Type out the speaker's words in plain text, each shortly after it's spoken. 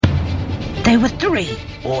They were three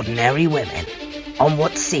ordinary women on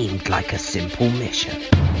what seemed like a simple mission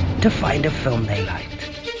to find a film they liked.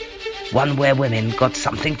 One where women got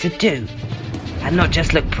something to do and not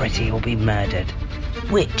just look pretty or be murdered.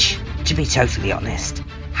 Which, to be totally honest,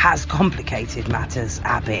 has complicated matters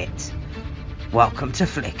a bit. Welcome to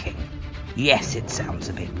Flicking. Yes, it sounds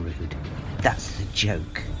a bit rude. That's the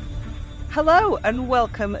joke. Hello and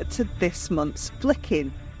welcome to this month's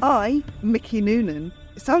Flicking. I, Mickey Noonan.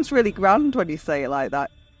 It sounds really grand when you say it like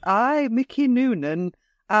that. I, Mickey Noonan,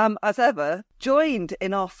 am, as ever, joined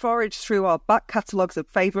in our forage through our back catalogues of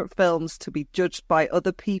favourite films to be judged by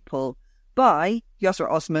other people by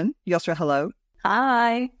Yosra Osman. Yosra, hello.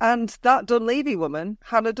 Hi. And that Dunleavy woman,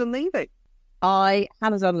 Hannah Dunleavy. Hi,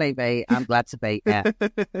 Hannah Dunleavy. I'm glad to be here.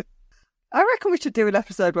 I reckon we should do an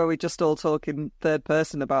episode where we just all talk in third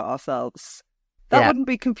person about ourselves. That wouldn't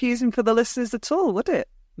be confusing for the listeners at all, would it?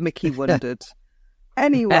 Mickey wondered.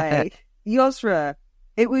 Anyway, Yosra,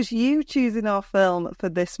 it was you choosing our film for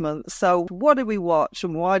this month. So what did we watch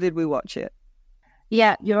and why did we watch it?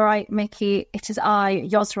 Yeah, you're right, Mickey. It is I,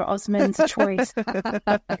 Yosra Osman's choice.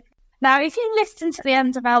 Now, if you listened to the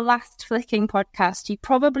end of our last Flicking podcast, you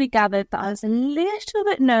probably gathered that I was a little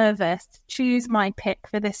bit nervous to choose my pick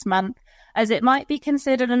for this month, as it might be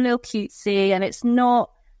considered a little cutesy and it's not,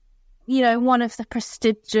 you know, one of the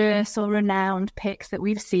prestigious or renowned picks that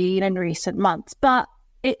we've seen in recent months. But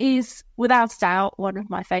it is, without doubt, one of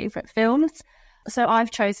my favourite films. So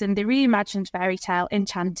I've chosen the reimagined fairy tale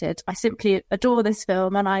Enchanted. I simply adore this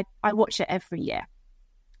film and I watch it every year.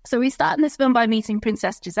 So we start in this film by meeting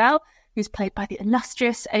Princess Giselle, who's played by the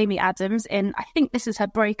illustrious Amy Adams in, I think this is her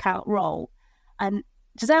breakout role. And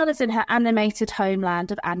Giselle is in her animated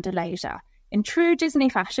homeland of Andalasia. In true Disney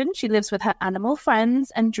fashion, she lives with her animal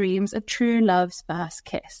friends and dreams of true love's first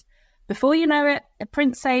kiss. Before you know it, a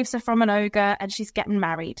prince saves her from an ogre and she's getting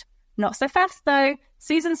married. Not so fast, though.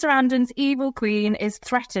 Susan Sarandon's evil queen is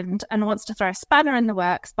threatened and wants to throw a spanner in the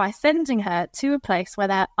works by sending her to a place where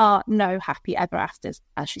there are no happy ever afters,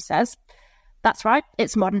 as she says. That's right,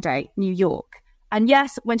 it's modern-day New York. And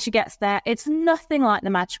yes, when she gets there, it's nothing like the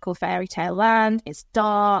magical fairy tale land. It's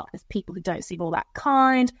dark, there's people who don't seem all that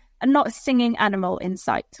kind, and not a singing animal in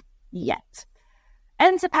sight. Yet.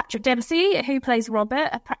 Enter Patrick Dempsey, who plays Robert,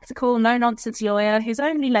 a practical, no-nonsense lawyer who's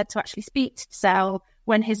only led to actually speak to Giselle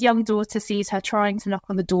when his young daughter sees her trying to knock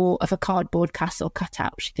on the door of a cardboard castle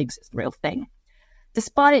cutout. She thinks it's the real thing.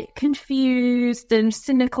 Despite confused and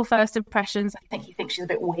cynical first impressions, I think he thinks she's a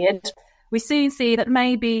bit weird. We soon see that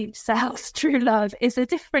maybe Giselle's true love is a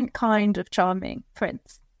different kind of charming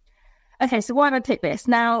prince. Okay, so why did I pick this?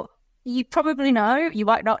 Now, you probably know, you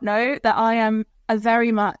might not know, that I am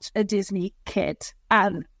very much a Disney kid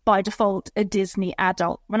and by default a Disney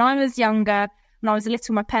adult. When I was younger, when I was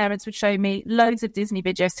little, my parents would show me loads of Disney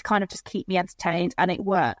videos to kind of just keep me entertained, and it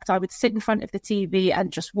worked. I would sit in front of the TV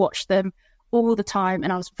and just watch them all the time,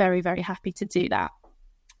 and I was very, very happy to do that.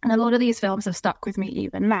 And a lot of these films have stuck with me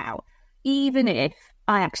even now, even if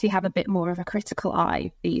I actually have a bit more of a critical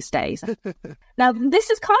eye these days. Now, this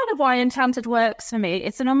is kind of why Enchanted works for me.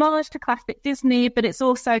 It's an homage to classic Disney, but it's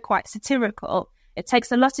also quite satirical. It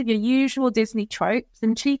takes a lot of your usual Disney tropes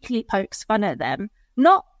and cheekily pokes fun at them.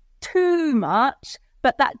 Not too much,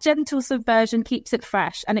 but that gentle subversion keeps it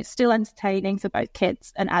fresh and it's still entertaining for both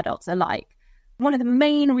kids and adults alike. One of the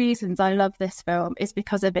main reasons I love this film is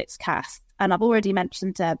because of its cast, and I've already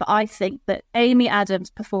mentioned her, but I think that Amy Adams'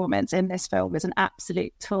 performance in this film is an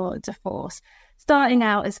absolute tour de force. Starting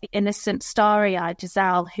out as the innocent, starry-eyed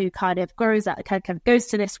Giselle who kind of grows up, kind of goes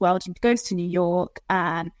to this world and goes to New York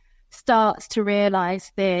and starts to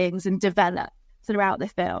realise things and develop throughout the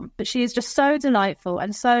film. But she is just so delightful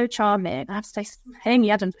and so charming. I have to say, Amy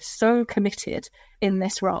Adams is so committed in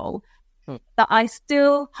this role that I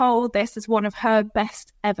still hold this as one of her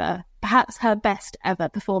best ever, perhaps her best ever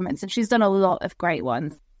performance. And she's done a lot of great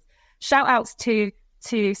ones. Shout outs to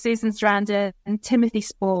Susan Sarandon and Timothy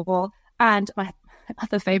Spall and my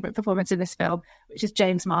other favourite performance in this film, which is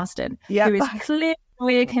James Marsden, who is clearly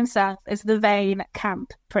viewing himself as the vain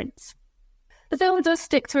camp prince. The film does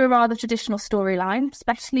stick to a rather traditional storyline,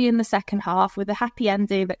 especially in the second half, with a happy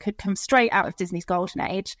ending that could come straight out of Disney's golden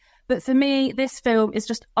age. But for me, this film is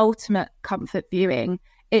just ultimate comfort viewing.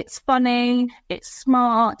 It's funny, it's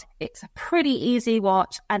smart, it's a pretty easy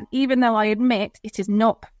watch, and even though I admit it is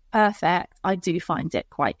not perfect, I do find it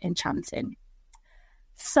quite enchanting.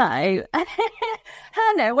 So,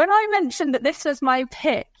 Hannah, when I mentioned that this was my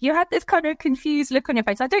pick, you had this kind of confused look on your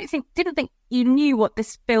face. I didn't think you knew what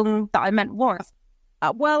this film that I meant was.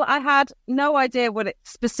 Well, I had no idea what it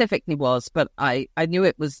specifically was, but I knew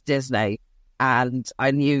it was Disney, and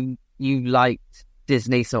I knew you liked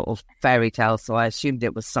Disney sort of fairy tale, so I assumed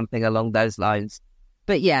it was something along those lines.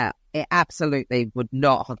 But yeah, it absolutely would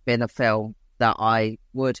not have been a film that I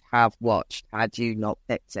would have watched had you not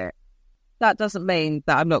picked it. That doesn't mean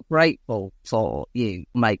that I'm not grateful for you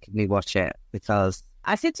making me watch it, because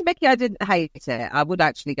I said to Mickey I didn't hate it. I would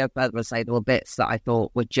actually go further and say there were bits that I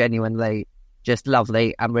thought were genuinely just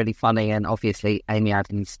lovely and really funny, and obviously Amy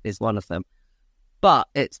Adams is one of them. But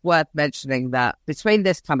it's worth mentioning that between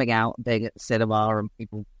this coming out and being at the cinema and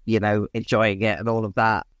people, enjoying it and all of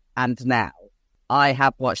that, and now, I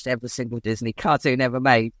have watched every single Disney cartoon ever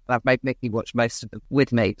made. I've made Mickey watch most of them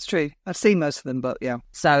with me. It's true. I've seen most of them, but yeah.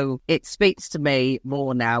 So it speaks to me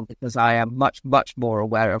more now because I am much, much more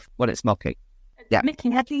aware of what it's mocking. Yeah.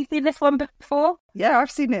 Mickey, had you seen this one before? Yeah,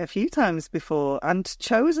 I've seen it a few times before and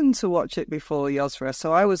chosen to watch it before Yosra,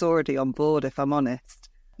 so I was already on board, if I'm honest.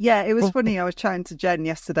 Yeah, it was funny. I was chatting to Jen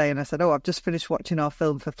yesterday and I said, I've just finished watching our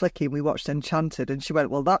film for Flicky and we watched Enchanted. And she went,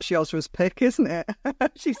 well, that's Yosra's pick, isn't it?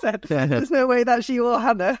 She said, there's no way that's you or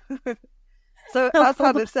Hannah. So as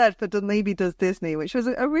Hannah said, for Dunleavy Does Disney, which was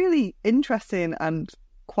a really interesting and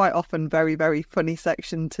quite often very, very funny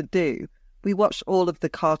section to do, we watched all of the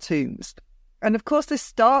cartoons. And of course, this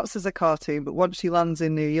starts as a cartoon, but once she lands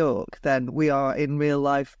in New York, then we are in real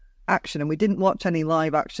life action. And we didn't watch any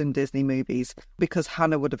live action Disney movies because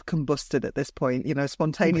Hannah would have combusted at this point.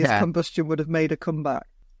 Spontaneous combustion would have made a comeback.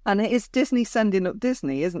 And it is Disney sending up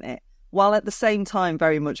Disney, isn't it? While at the same time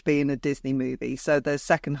very much being a Disney movie. So the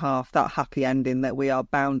second half, that happy ending that we are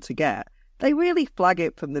bound to get, they really flag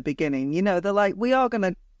it from the beginning. They're like, we are going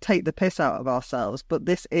to take the piss out of ourselves, but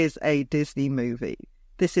this is a Disney movie.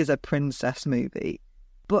 This is a princess movie.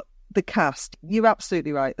 But the cast, you're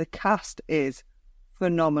absolutely right. The cast is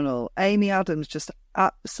phenomenal. Amy Adams just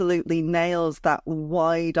absolutely nails that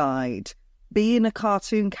wide-eyed, being a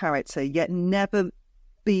cartoon character, yet never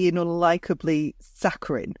being unlikably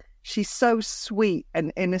saccharine. She's so sweet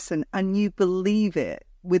and innocent, and you believe it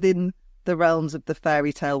within the realms of the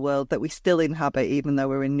fairy tale world that we still inhabit, even though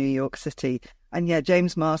we're in New York City. And yeah,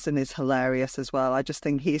 James Marsden is hilarious as well. I just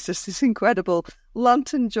think he's just this incredible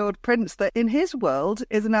lantern-jawed prince that in his world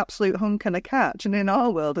is an absolute hunk and a catch, and in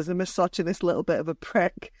our world is a misogynist little bit of a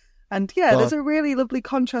prick. And yeah, there's a really lovely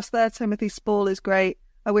contrast there. Timothy Spall is great.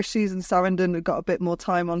 I wish Susan Sarandon had got a bit more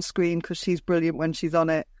time on screen because she's brilliant when she's on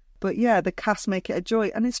it. But yeah, the cast make it a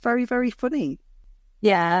joy, and it's very, very funny.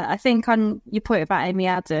 Yeah, I think on your point about Amy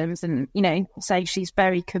Adams and, saying she's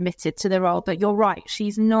very committed to the role, but you're right,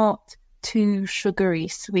 she's not too sugary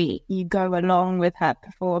sweet. You go along with her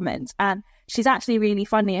performance, and she's actually really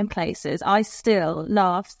funny in places. I still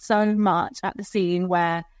laugh so much at the scene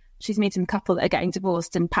where she's meeting a couple that are getting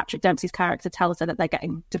divorced and Patrick Dempsey's character tells her that they're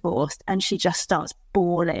getting divorced, and she just starts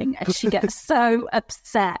bawling and she gets so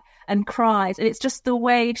upset and cries, and it's just the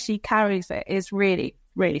way she carries it is really,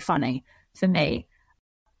 really funny for me.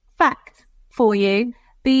 Fact for you,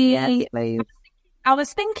 I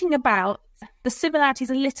was thinking about the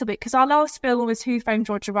similarities a little bit because our last film was Who Framed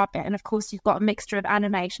Roger Rabbit, and of course you've got a mixture of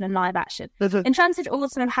animation and live action. Enchanted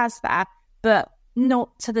also has that, but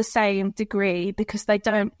not to the same degree because they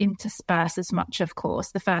don't intersperse as much, of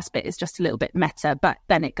course. The first bit is just a little bit meta, but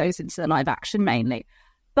then it goes into the live action mainly.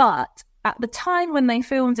 But at the time when they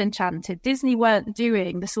filmed Enchanted, Disney weren't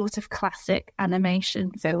doing the sort of classic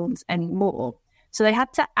animation films anymore. So they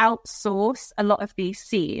had to outsource a lot of these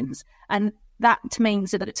scenes, and that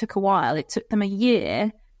means that it took a while. It took them a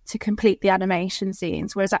year to complete the animation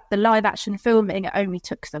scenes, whereas at the live action filming, it only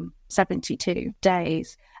took them 72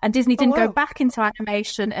 days. And Disney didn't go back into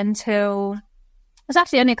animation until, it was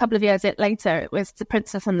actually only a couple of years later. It was The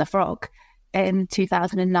Princess and the Frog in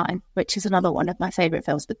 2009, which is another one of my favourite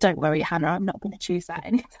films. But don't worry, Hannah, I'm not going to choose that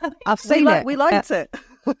anytime. I've seen it. We liked it.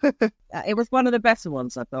 It was one of the better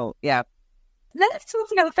ones, I thought. Yeah. Let's talk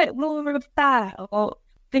a bit more about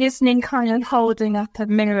Disney kind of holding up a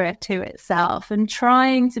mirror to itself and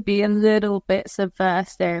trying to be a little bit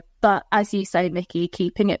subversive, but as you say, Mickey,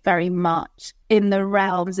 keeping it very much in the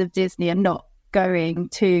realms of Disney and not going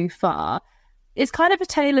too far. It's kind of a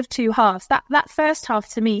tale of two halves. That first half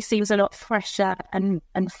to me seems a lot fresher and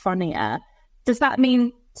funnier. Does that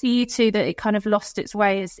mean to you two that it kind of lost its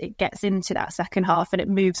way as it gets into that second half and it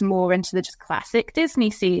moves more into the just classic Disney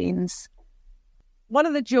scenes? One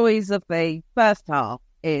of the joys of the first half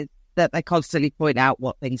is that they constantly point out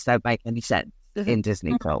what things don't make any sense in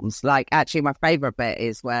Disney films. Like, actually, my favourite bit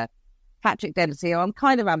is where Patrick Dempsey, who I'm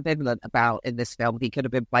kind of ambivalent about in this film, he could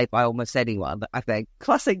have been played by almost anyone, I think.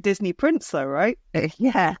 Classic Disney prince, though, right?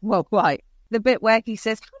 Yeah, well, quite. The bit where he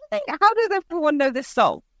says, how does everyone know this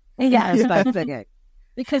song? Yeah. Start singing.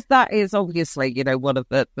 Because that is obviously, one of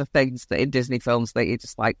the things that in Disney films that you're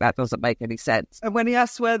just like, that doesn't make any sense. And when he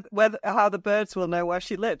asks how the birds will know where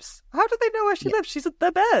she lives, how do they know where she lives? She's at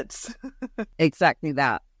their birds. Exactly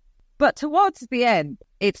that. But towards the end,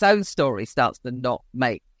 its own story starts to not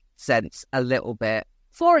make sense a little bit.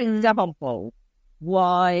 For example,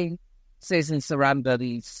 why Susan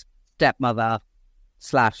Sarandon's stepmother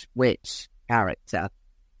 / witch character,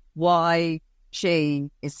 why she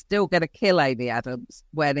is still going to kill Amy Adams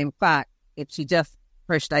when, in fact, if she just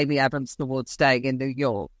pushed Amy Adams towards staying in New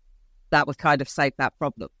York, that would kind of save that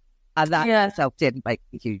problem. And that itself didn't make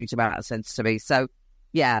a huge amount of sense to me. So,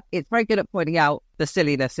 yeah, it's very good at pointing out the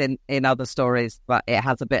silliness in other stories, but it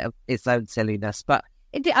has a bit of its own silliness. But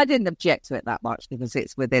I didn't object to it that much because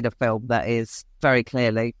it's within a film that is very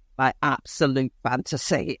clearly my absolute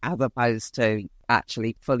fantasy as opposed to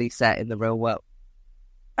actually fully set in the real world.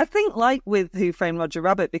 I think, like with Who Framed Roger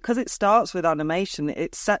Rabbit, because it starts with animation,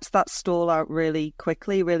 it sets that stall out really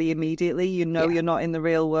quickly, really immediately. You're not in the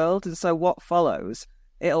real world. And so what follows,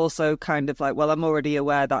 it also kind of like, well, I'm already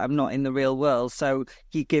aware that I'm not in the real world. So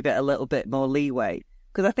you give it a little bit more leeway.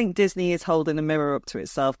 Because I think Disney is holding a mirror up to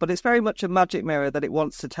itself, but it's very much a magic mirror that it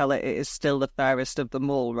wants to tell it is still the fairest of them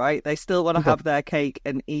all, right? They still want to have their cake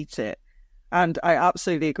and eat it. And I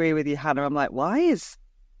absolutely agree with you, Hannah. I'm like, why is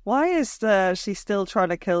she still trying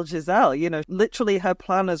to kill Giselle? Literally her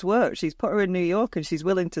plan has worked. She's put her in New York and she's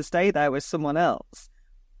willing to stay there with someone else.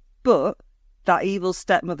 But that evil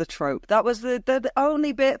stepmother trope, that was the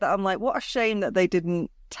only bit that I'm like, what a shame that they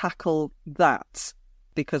didn't tackle that,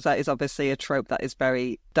 because that is obviously a trope that is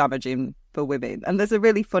very damaging for women. And there's a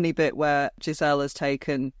really funny bit where Giselle has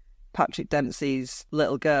taken Patrick Dempsey's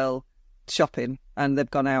little girl shopping and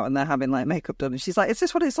they've gone out and they're having like makeup done, and she's like, is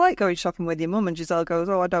this what it's like going shopping with your mum? And Giselle goes,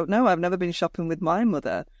 oh, I don't know, I've never been shopping with my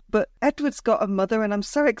mother, but Edward's got a mother and I'm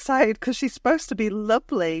so excited because she's supposed to be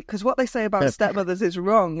lovely, because what they say about stepmothers is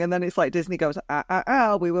wrong. And then it's like Disney goes,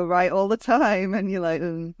 we were right all the time, and you're like,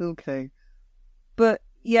 okay. But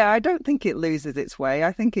yeah, I don't think it loses its way.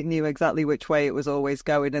 I think it knew exactly which way it was always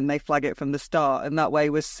going, and they flag it from the start, and that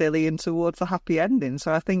way was silly and towards a happy ending.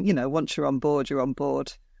 So I think, once you're on board, you're on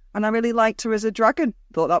board. And I really liked her as a dragon.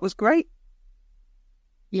 Thought that was great.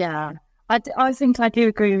 Yeah, I think I do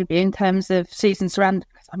agree with you in terms of Susan Sarandon.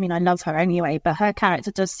 I mean, I love her anyway, but her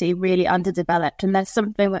character does seem really underdeveloped, and there's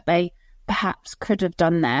something that they perhaps could have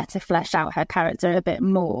done there to flesh out her character a bit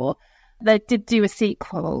more. They did do a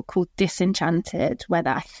sequel called Disenchanted, where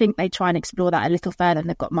I think they try and explore that a little further, and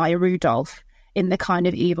they've got Maya Rudolph in the kind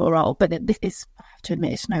of evil role, but this is, I have to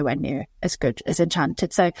admit, it's nowhere near as good as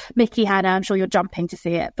Enchanted. So, Mickey, Hannah, I'm sure you're jumping to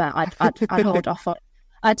see it, but I'd hold off on.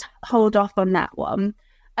 I'd hold off on that one.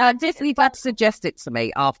 Disney did suggest it to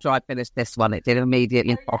me after I finished this one. It did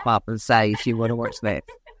immediately pop up and say, "If you want to watch this,"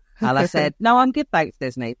 and I said, "No, I'm good, thanks,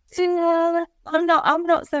 Disney." Yeah, I'm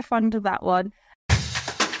not so fond of that one.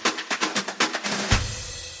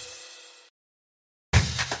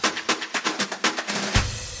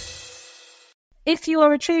 If you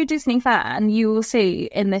are a true Disney fan, you will see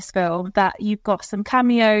in this film that you've got some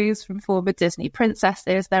cameos from former Disney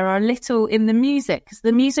princesses. There are little in the music, because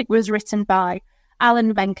the music was written by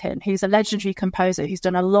Alan Menken, who's a legendary composer who's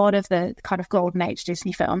done a lot of the kind of golden age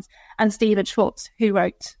Disney films, and Stephen Schwartz, who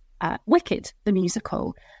wrote Wicked, the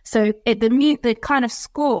musical. So the kind of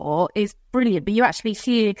score is brilliant, but you actually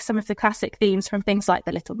hear some of the classic themes from things like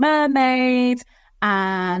The Little Mermaid,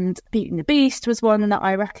 and Beauty and the Beast was one that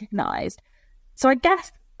I recognised. So I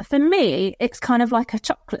guess for me, it's kind of like a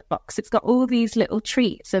chocolate box. It's got all these little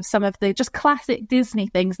treats of some of the just classic Disney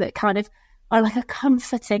things that kind of are like a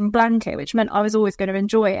comforting blanket, which meant I was always going to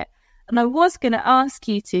enjoy it. And I was going to ask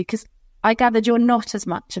you to, because I gathered you're not as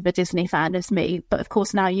much of a Disney fan as me, but of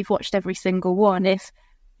course now you've watched every single one, if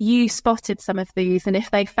you spotted some of these and if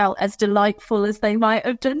they felt as delightful as they might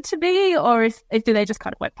have done to me, or if do they just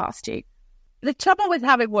kind of went past you? The trouble with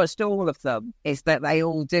having watched all of them is that they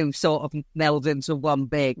all do sort of meld into one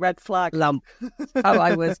big red flag lump.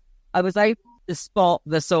 I was able to spot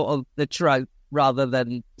the sort of the trope rather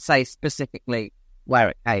than say specifically where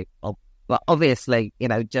it came from. But obviously,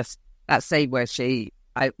 just that scene where she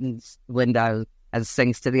opens the window and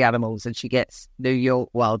sings to the animals and she gets New York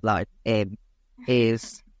wildlife in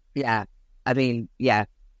is, yeah. I mean, yeah.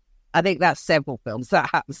 I think that's several films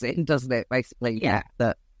that happens in, doesn't it? Basically, yeah.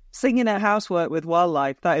 That singing at housework with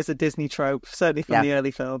wildlife, that is a Disney trope, certainly from the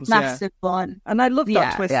early films. Massive one. And I love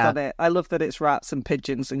that twist on it. I love that it's rats and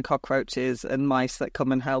pigeons and cockroaches and mice that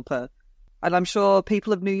come and help her. And I'm sure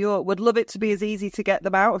people of New York would love it to be as easy to get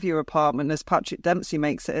them out of your apartment as Patrick Dempsey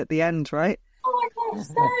makes it at the end, right? Oh my God, it's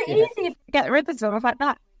so easy to get rid of them. I was like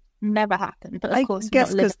that. never happened. But of I course, guess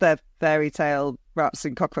not because they're fairy tale rats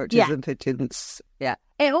and cockroaches and pigeons. Yeah.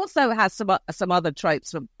 It also has some other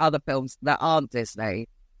tropes from other films that aren't Disney,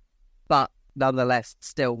 but nonetheless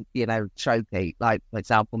still, tropey. Like, for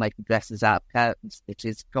example, making dresses out of curtains, which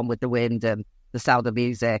is Gone with the Wind and The Sound of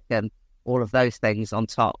Music and all of those things on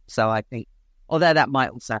top. So I think, although that might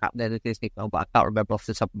also happen in a Disney film, but I can't remember off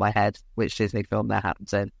the top of my head which Disney film that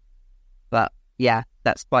happens in. But yeah,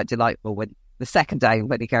 that's quite delightful when the second day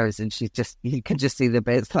when he goes and you can just see the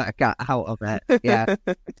bits that got out of it. Yeah.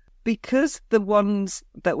 Because the ones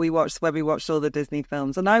that we watched when we watched all the Disney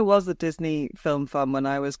films, and I was a Disney film fan when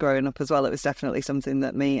I was growing up as well, it was definitely something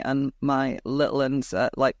that me and my little ones,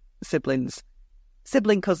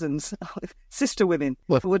 sibling cousins, sister women,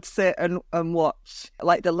 would sit and watch,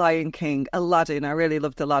 like The Lion King, Aladdin. I really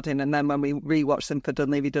loved Aladdin. And then when we rewatched them for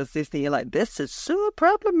Dunleavy Does Disney, you're like, this is so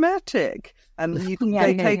problematic. And they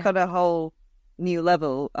take on a whole new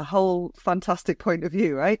level, a whole fantastic point of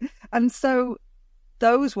view, right? And so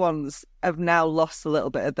those ones have now lost a little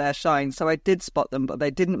bit of their shine. So I did spot them, but they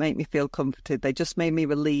didn't make me feel comforted. They just made me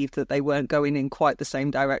relieved that they weren't going in quite the same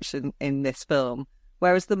direction in this film.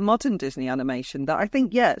 Whereas the modern Disney animation, that I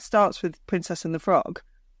think, it starts with Princess and the Frog.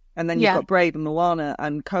 And then you've got Brave and Moana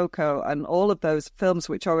and Coco and all of those films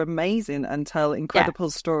which are amazing and tell incredible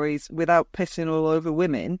stories without pissing all over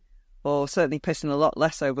women, or certainly pissing a lot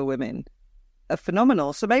less over women, are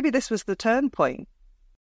phenomenal. So maybe this was the turn point.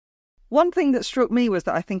 One thing that struck me was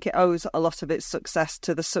that I think it owes a lot of its success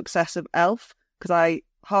to the success of Elf, because I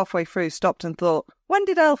halfway through stopped and thought, when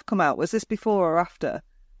did Elf come out? Was this before or after?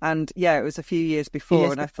 And it was a few years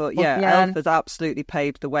before, and I thought, Elf has absolutely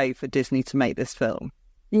paved the way for Disney to make this film.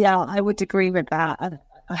 Yeah, I would agree with that.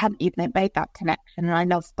 I hadn't even made that connection, and I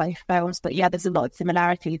love both films, but there's a lot of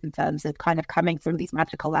similarities in terms of kind of coming from these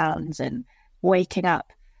magical lands and waking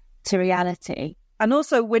up to reality. And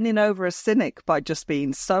also winning over a cynic by just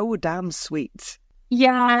being so damn sweet.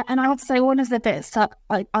 Yeah, and I would say one of the bits that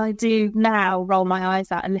I do now roll my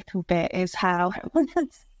eyes at a little bit is how...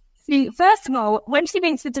 See, first of all, when she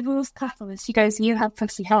meets the divorced couple and she goes, you have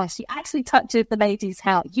pussy hair, she actually touches the lady's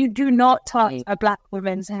hair. You do not touch a black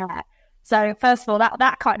woman's hair. So first of all,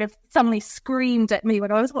 that kind of suddenly screamed at me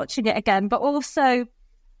when I was watching it again, but also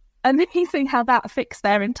amazing how that fixed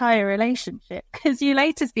their entire relationship, because you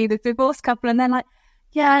later see the divorced couple and they're like,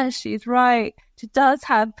 yeah, she's right. She does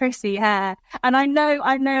have prissy hair. And I know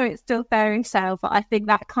it's still fairy tale, but I think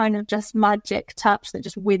that kind of just magic touch that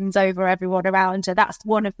just wins over everyone around her. That's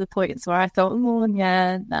one of the points where I thought,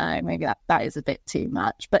 maybe that is a bit too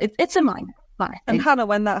much. But it's a minor. And Hannah,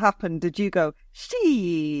 when that happened, did you go,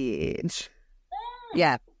 shit?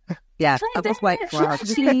 Yeah. I was waiting for her.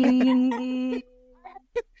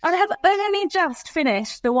 I have only just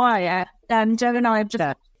finished The Wire, and Joe and I have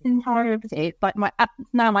just entirety, like my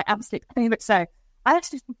absolute favourite. So I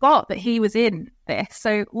actually forgot that he was in this.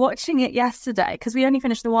 So watching it yesterday, because we only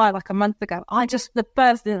finished The Wire like a month ago, the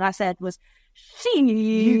first thing I said was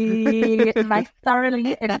she, and I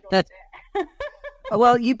thoroughly enjoyed it.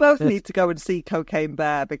 Well, you both need to go and see Cocaine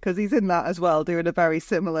Bear, because he's in that as well, doing a very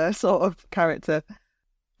similar sort of character.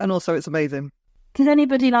 And also it's amazing. Does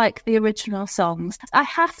anybody like the original songs? I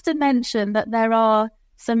have to mention that there are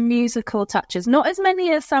some musical touches, not as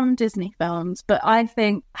many as some Disney films, but I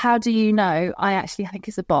think How Do You Know, I think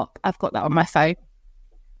is a bop. I've got that on my phone.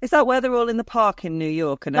 Is that where they're all in the park in New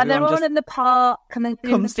York? And they're all in the park and then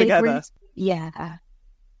comes together. Yeah.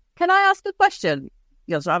 Can I ask a question?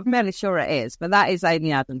 Yes, I'm fairly sure it is, but that is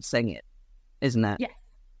Amy Adams singing, isn't it? Yes.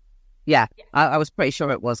 Yeah, yes. I was pretty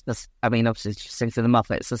sure it was, because, obviously she sings in the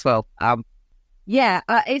Muppets as well.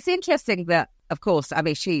 It's interesting that, of course,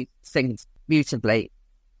 she sings beautifully.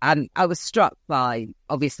 And I was struck by,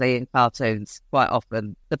 obviously, in cartoons, quite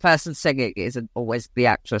often, the person singing isn't always the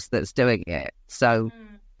actress that's doing it. So,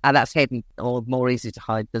 and that's hidden or more easy to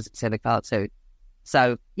hide because it's in a cartoon.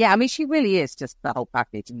 So, she really is just the whole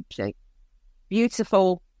package, isn't she?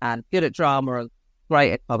 Beautiful and good at drama and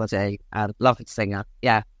great at comedy and lovely singer.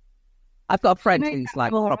 Yeah. I've got a friend who's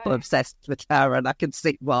proper obsessed with her, and I can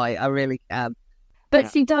see why. I really can. But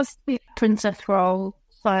she does the princess role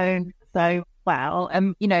so well.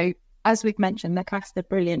 As we've mentioned, the cast are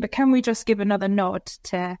brilliant. But can we just give another nod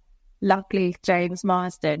to lovely James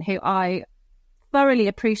Marsden, who I thoroughly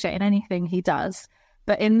appreciate in anything he does.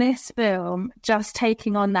 But in this film, just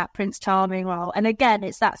taking on that Prince Charming role, and again,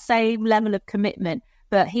 it's that same level of commitment,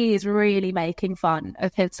 but he is really making fun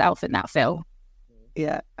of himself in that film.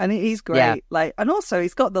 Yeah, and he's great. Yeah. And also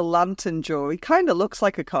he's got the lantern jaw. He kind of looks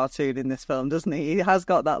like a cartoon in this film, doesn't he? He has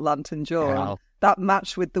got that lantern jaw. Yeah. That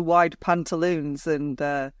match with the wide pantaloons, and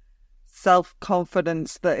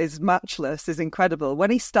self-confidence that is matchless is incredible.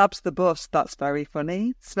 When he stabs the bus, that's very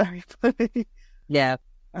funny. It's very funny. Yeah.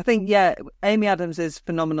 I think, yeah, Amy Adams is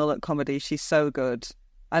phenomenal at comedy. She's so good.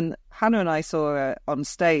 And Hannah and I saw her on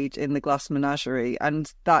stage in The Glass Menagerie, and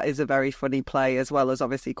that is a very funny play as well as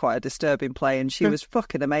obviously quite a disturbing play, and she was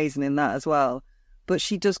fucking amazing in that as well. But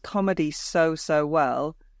she does comedy so, so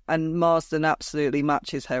well, and Marsden absolutely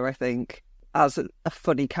matches her, I think, as a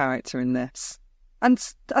funny character in this. And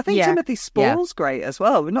I think Timothy Spall's great as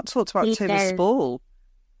well. We've not talked about Tim Spall.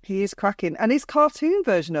 He is cracking. And his cartoon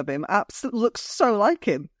version of him absolutely looks so like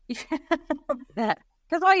him. Yeah.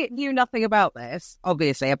 Because I knew nothing about this,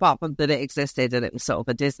 obviously, apart from that it existed and it was sort of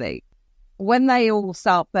a Disney. When they all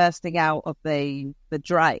start bursting out of the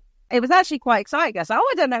drain, it was actually quite exciting. I said,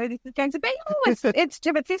 I don't know who this is going to be. Oh, it's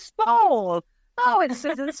Timothy Spall. Oh, it's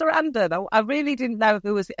Susan Sarandon. I really didn't know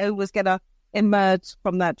who was going to emerge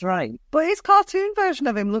from that drain. But his cartoon version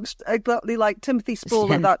of him looks exactly like Timothy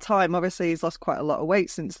Spall at that time. Obviously, he's lost quite a lot of weight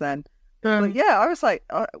since then. But yeah, I was like,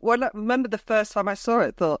 when I remember the first time I saw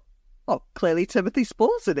it, thought, oh, clearly Timothy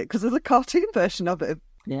Spall's in it because there's a cartoon version of him.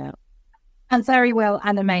 Yeah. And very well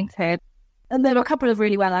animated. And there were a couple of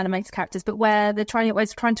really well animated characters, but where they're trying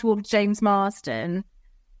towards James Marsden,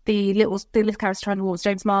 the little character trying towards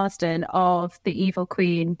James Marsden of the evil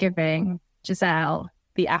queen giving Giselle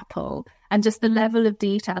the apple, and just the level of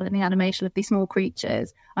detail in the animation of these small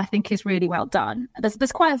creatures, I think is really well done.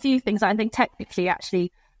 There's quite a few things that I think technically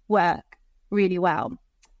actually work really well.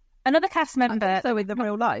 Another cast member. So in the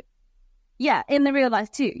real life. Yeah, in the real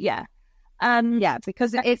life too, yeah. Yeah,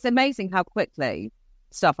 because it's amazing how quickly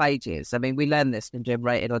stuff ages. I mean, we learned this from Jim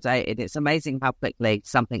Rated or Dated. It's amazing how quickly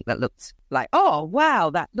something that looks like, oh, wow,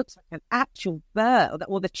 that looks like an actual bird,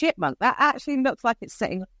 or the chipmunk, that actually looks like it's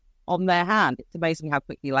sitting on their hand. It's amazing how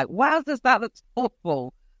quickly, like, wow, does that look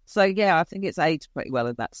awful? So, yeah, I think it's aged pretty well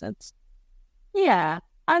in that sense. Yeah,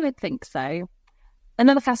 I would think so.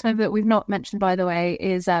 Another cast member that we've not mentioned, by the way,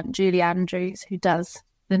 is Julie Andrews, who does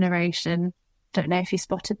the narration. Don't know if you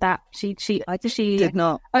spotted that. She did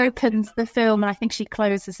not. Opens the film, and I think she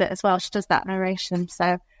closes it as well. She does that narration,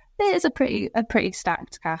 so it is a pretty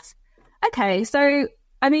stacked cast. Okay, so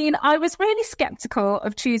I mean, I was really skeptical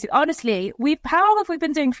of choosing. Honestly, how long have we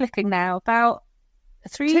been doing flicking now? About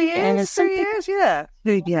 3 years. 3 years, yeah.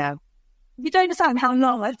 Yeah. You don't understand how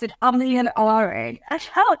long I've been umming and ahhing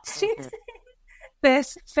about choosing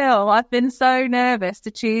this film. I've been so nervous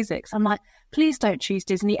to choose it. 'Cause I'm like, please don't choose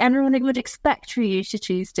Disney. Everyone would expect for you to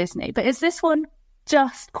choose Disney. But is this one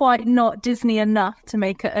just quite not Disney enough to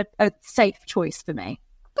make it a safe choice for me?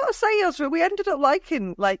 I've got to say, Yosra, we ended up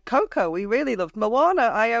liking, like, Coco. We really loved Moana.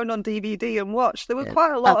 I own on DVD and watched. There were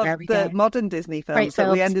quite a lot of the modern Disney films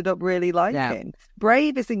that we ended up really liking. Yeah.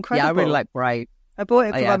 Brave is incredible. Yeah, I really like Brave. I bought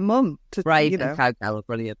it for my mum. Brave and Coco are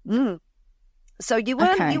brilliant. So you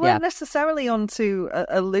weren't necessarily onto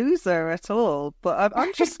a loser at all, but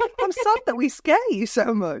I'm sad that we scare you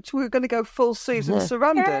so much. We're going to go full Susan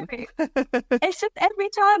Sarandon. It's just every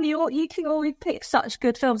time you can always pick such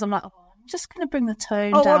good films. I'm like, oh, I'm just going to bring the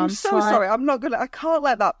tone down. Oh, I'm so sorry. I can't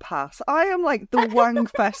let that pass. I am like the Wang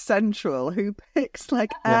Fest Central who picks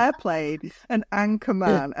like Airplane and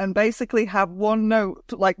Anchorman and basically have one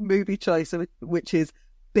note like movie choice, which is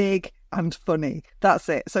big and funny. That's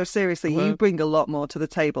it. So seriously, you bring a lot more to the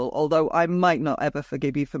table, although I might not ever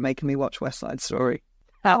forgive you for making me watch West Side Story.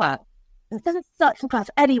 This is such a class.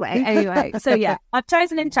 Anyway, so yeah, I've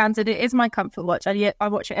chosen Enchanted. It is my comfort watch. I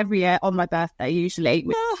watch it every year on my birthday, usually.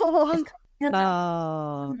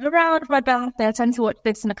 Around my birthday, I tend to watch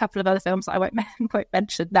this and a couple of other films that I won't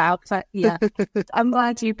mention now. So yeah, I'm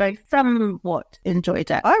glad you both somewhat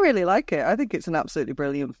enjoyed it. I really like it. I think it's an absolutely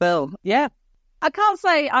brilliant film. Yeah. I can't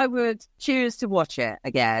say I would choose to watch it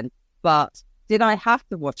again, but did I have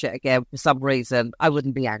to watch it again for some reason, I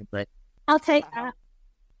wouldn't be angry. I'll take that.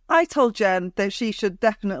 I told Jen that she should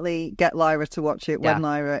definitely get Lyra to watch it when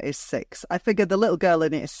Lyra is 6. I figured the little girl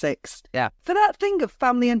in it is 6. Yeah. For that thing of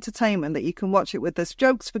family entertainment that you can watch it with, there's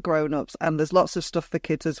jokes for grown-ups and there's lots of stuff for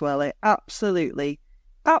kids as well. It absolutely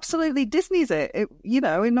Disney's it. It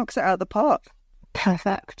knocks it out of the park.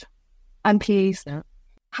 Perfect. I'm pleased. Yeah.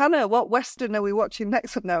 Hannah, what Western are we watching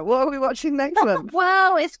next month? No, what are we watching next month?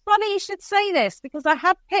 Well, it's funny you should say this because I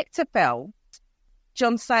had picked a film,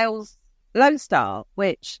 John Sayles' Lone Star,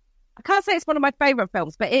 which I can't say it's one of my favourite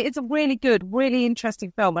films, but it is a really good, really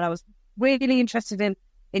interesting film, and I was really interested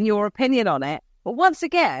in your opinion on it. But once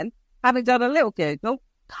again, having done a little Google,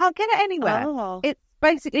 can't get it anywhere. Oh. It's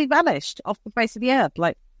basically vanished off the face of the earth,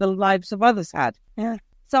 like the lives of others had. Yeah.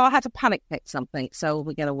 So I had to panic pick something, so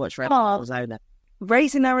we're going to watch Arizona.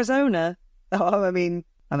 Raising Arizona. Oh, I mean,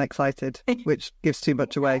 I'm excited, which gives too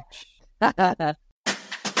much away. Standard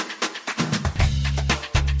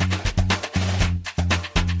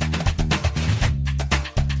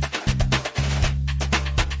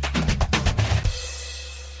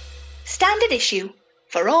issue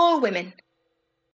for all women.